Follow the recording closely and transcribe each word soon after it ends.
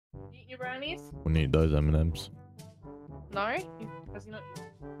Eat your brownies? We'll need those M&Ms. No? Has he not?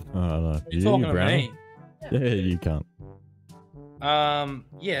 Oh, no. Are you talking to me? Yeah, you can't.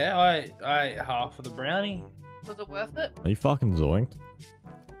 Yeah, I ate half of the brownie. Was it worth it? Are you fucking zoinked?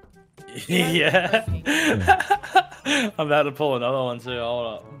 Yeah. I'm about to pull another one too. Hold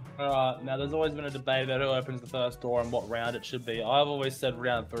up. Alright, now there's always been a debate about who opens the first door and what round it should be. I've always said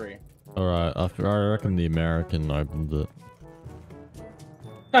round 3. Alright, I reckon the American opens it.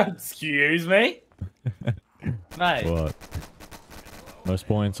 Excuse me? Mate. What? Most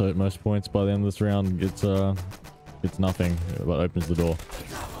points by the end of this round, it's nothing, but opens the door.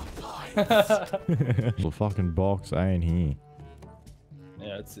 The fucking box ain't here.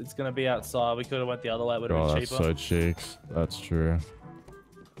 Yeah, it's gonna be outside. We could have went the other way, it would have Oh, been that's cheaper. so cheeks. That's true.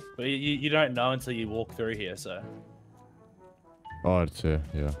 But you don't know until you walk through here, so. Oh, it's here,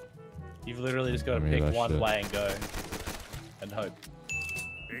 yeah. You've literally just got to I mean, pick that one shit. way and go. And hope.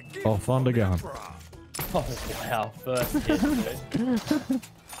 Oh, thunder gun. Oh, wow. First hit, dude.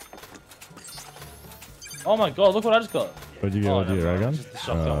 Oh my god, look what I just got. What'd you get? What'd you get, gun? Just the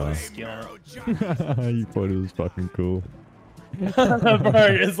shotgun with a skin on it. You thought it was fucking cool. Bro,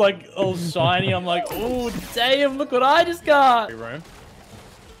 it's like all shiny. I'm like, oh, damn, look what I just got. Room.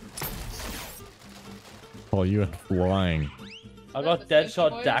 Oh, you went flying. I got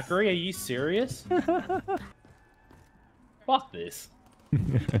Deadshot Daiquiri. Are you serious? Fuck this. I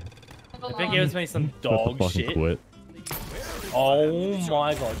think it was me some dog fucking shit. quit. Oh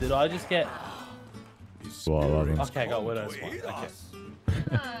my god, did I just get... Well, I love him. Okay, I got Widow's one. Okay.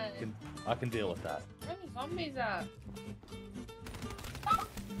 I can deal with that. Where the zombies at?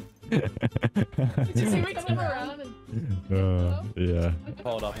 Did you see me come around and... Yeah.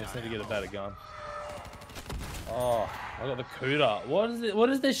 Hold up, I just need to get a better gun. Oh, I got the Cuda. What is it? What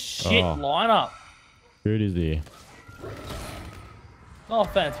is this shit lineup? Good is here. No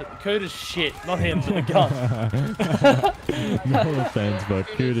offense, but the Cuda's shit, not him, but the gun. No offense, but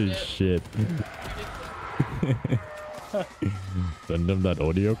good as shit. Send him that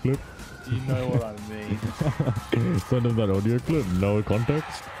audio clip. Do you know what I mean? Send him that audio clip. No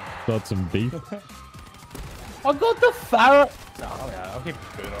context. Start some beef. I got the Farah. No, yeah, I'll keep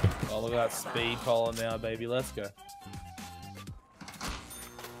the Cuda. Oh, look at that speed collar now, baby. Let's go.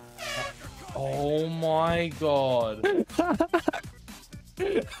 Oh my god.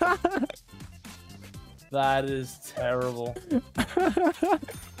 That is terrible.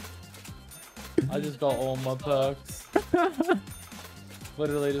 I just got all my perks.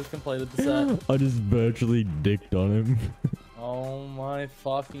 Literally just completed the set. I just virtually dicked on him. Oh my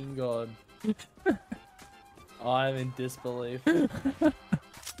fucking god. I'm in disbelief.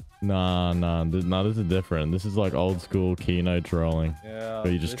 Nah, this is different. This is like old school Kino trolling. Yeah.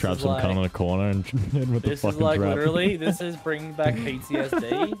 Where you just trap some cunt in a corner and hit with the This fucking is like trap. literally, this is bringing back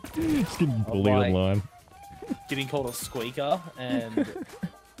PTSD. Just getting bullied like, online. Getting called a squeaker and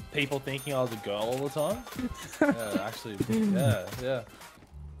people thinking I was a girl all the time. Yeah, actually, yeah.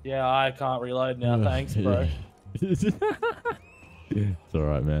 Yeah, I can't reload now. Thanks, bro. It's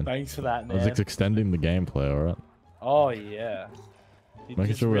alright, man. Thanks for that, I was man. just extending the gameplay, alright? Oh, yeah. You're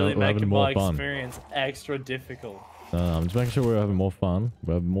Making just sure really we're having making more my fun. experience extra difficult. I'm just making sure we're having more fun.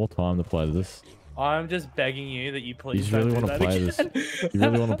 We have more time to play this. I'm just begging you that you You please just don't really do want to that play again. this. You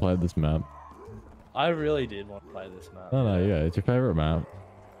really want to play this map. I really did want to play this map. No, yeah, it's your favorite map.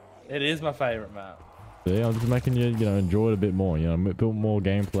 It is my favorite map. See, I'm just making you, enjoy it a bit more. A bit more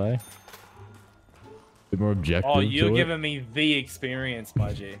gameplay. A bit more objective. Oh, you're to giving me the experience,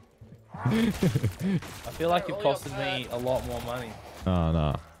 my G. I feel like it costed me a lot more money.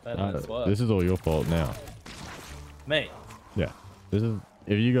 No. This is all your fault now. Me? Yeah. This is.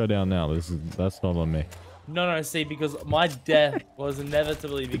 If you go down now, that's not on me. No, see, because my death was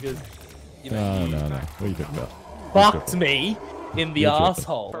inevitably because, you know, you No. What are you talking about? fucked me in the You're tripping.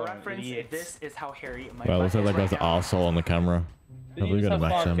 asshole. For reference, this is how hairy my Well, butt looks like is that guy's right an now. arsehole on the camera. Did Have you we just got a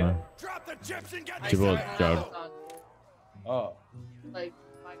have max fun, ammo? Ken? Drop the chips and get Jibble, Joe. Oh. Like,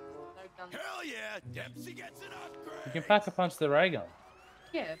 no guns. Hell yeah, Dempsey gets an upgrade. You can pack a punch the ray gun.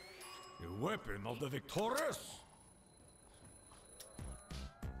 Yeah. A weapon of the victorious.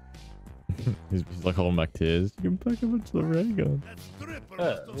 He's like holding back tears. You can pack him into the ray gun.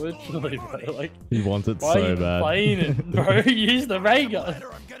 Yeah, literally, bro. Like, He wants it why so are you bad. playing it, bro? Use the ray gun.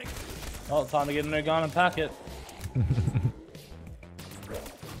 Oh, time to get a new gun and pack it.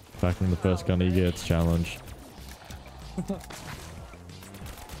 Packing the first gun he gets challenge.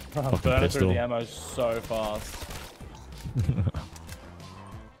 I'm burning pistol. through the ammo so fast.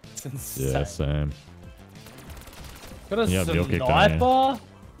 It's insane. Yeah, same. Got a You have your kick, don't you? sniper?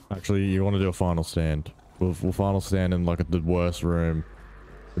 Actually, you want to do a final stand. We'll final stand in like the worst room.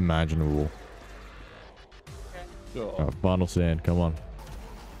 imaginable. Sure. Alright, final sand, come on.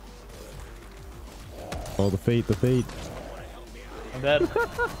 Oh, the feet, the feet. I'm dead.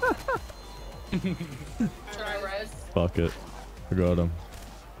 Should I res? Fuck it. I got him.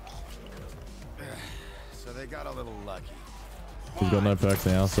 So they got a little lucky. He's got no perks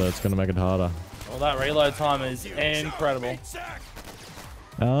now, so it's gonna make it harder. Well, that reload time is incredible.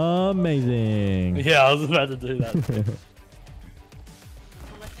 Amazing. Yeah, I was about to do that.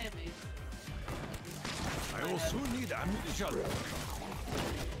 I will soon need ammunition.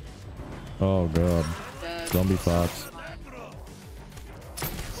 Oh god. Zombie farts.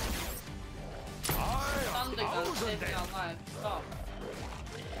 Thunder gun saved me alive. Stop.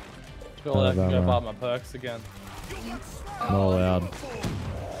 Surely I can go that, buy my perks again. Not allowed. I'm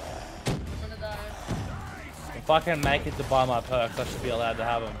gonna die. If I can make it to buy my perks, I should be allowed to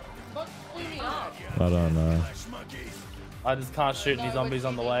have them. What blew me up? I don't know. I just can't shoot any zombies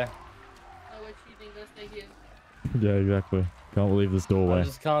on the way. No, we're cheating. Let's stay here. Yeah, exactly. Can't leave this I doorway.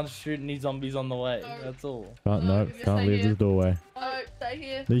 just can't shoot any zombies on the way. That's all. Can't, no, Just can't stay leave here. this doorway. No, stay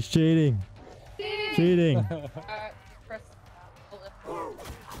here. He's cheating. Cheating. Alright, press left.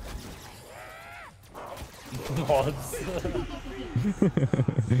 Mods.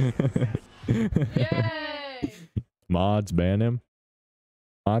 Yay! Mods, ban him.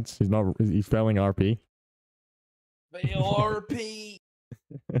 Mods, he's not. He's failing RP. BRP.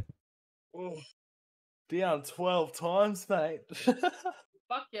 Down 12 times, mate.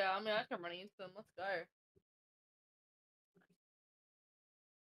 Fuck yeah, I mean, I can run into them. Let's go.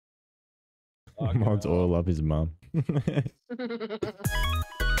 Mods oil up his mum.